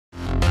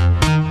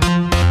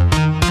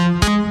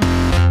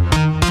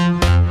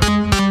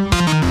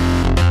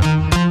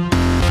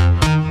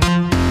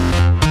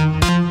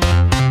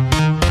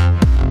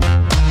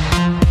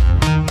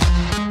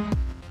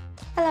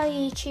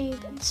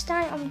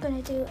I'm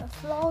going to do a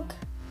vlog,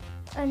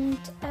 and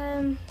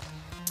I'm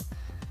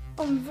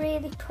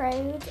really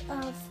proud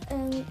of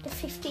the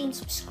 15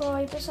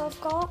 subscribers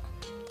I've got,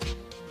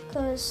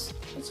 because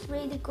it's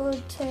really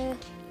good to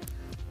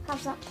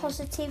have that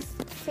positive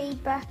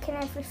feedback and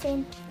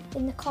everything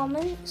in the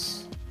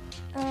comments.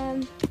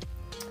 I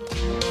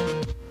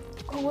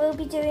will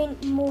be doing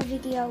more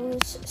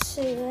videos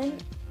soon,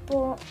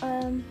 but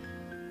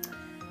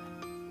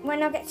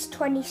when I get to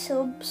 20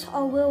 subs,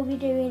 I will be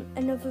doing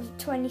another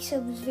 20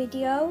 subs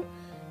video,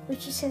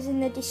 which it says in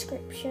the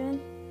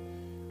description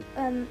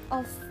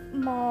of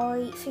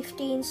my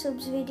 15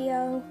 subs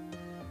video.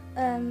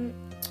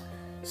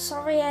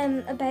 Sorry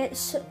about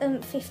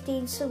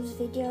 15 subs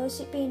videos,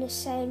 it being a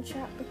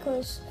soundtrack,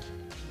 because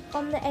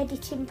on the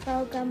editing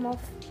program I've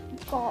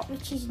got,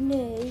 which is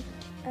new,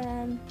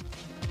 I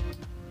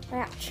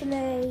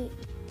actually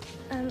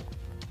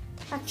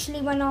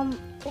when I'm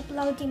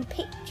uploading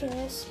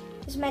pictures,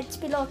 it's meant to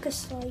be like a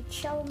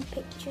slideshow and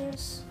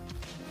pictures.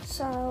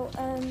 So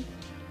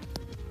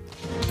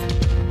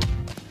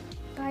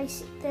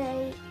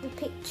basically the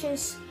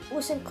pictures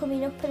wasn't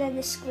coming up and then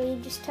the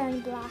screen just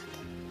turned black.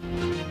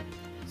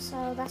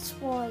 So that's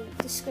why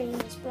the screen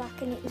was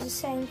black and it was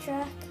a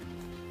soundtrack.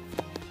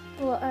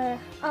 But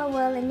oh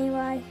well,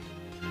 anyway.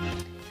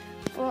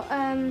 But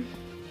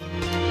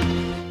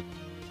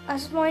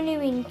as my new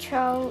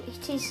intro,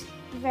 it is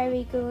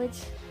very good,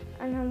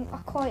 and I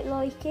quite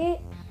like it.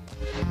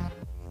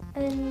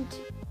 And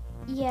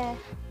yeah,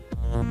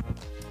 I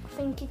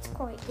think it's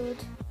quite good.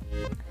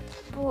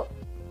 But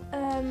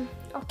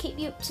I'll keep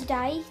you up to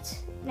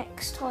date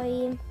next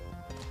time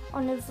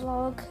on a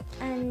vlog,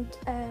 and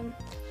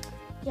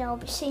yeah, I'll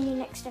be seeing you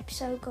next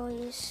episode,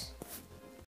 guys.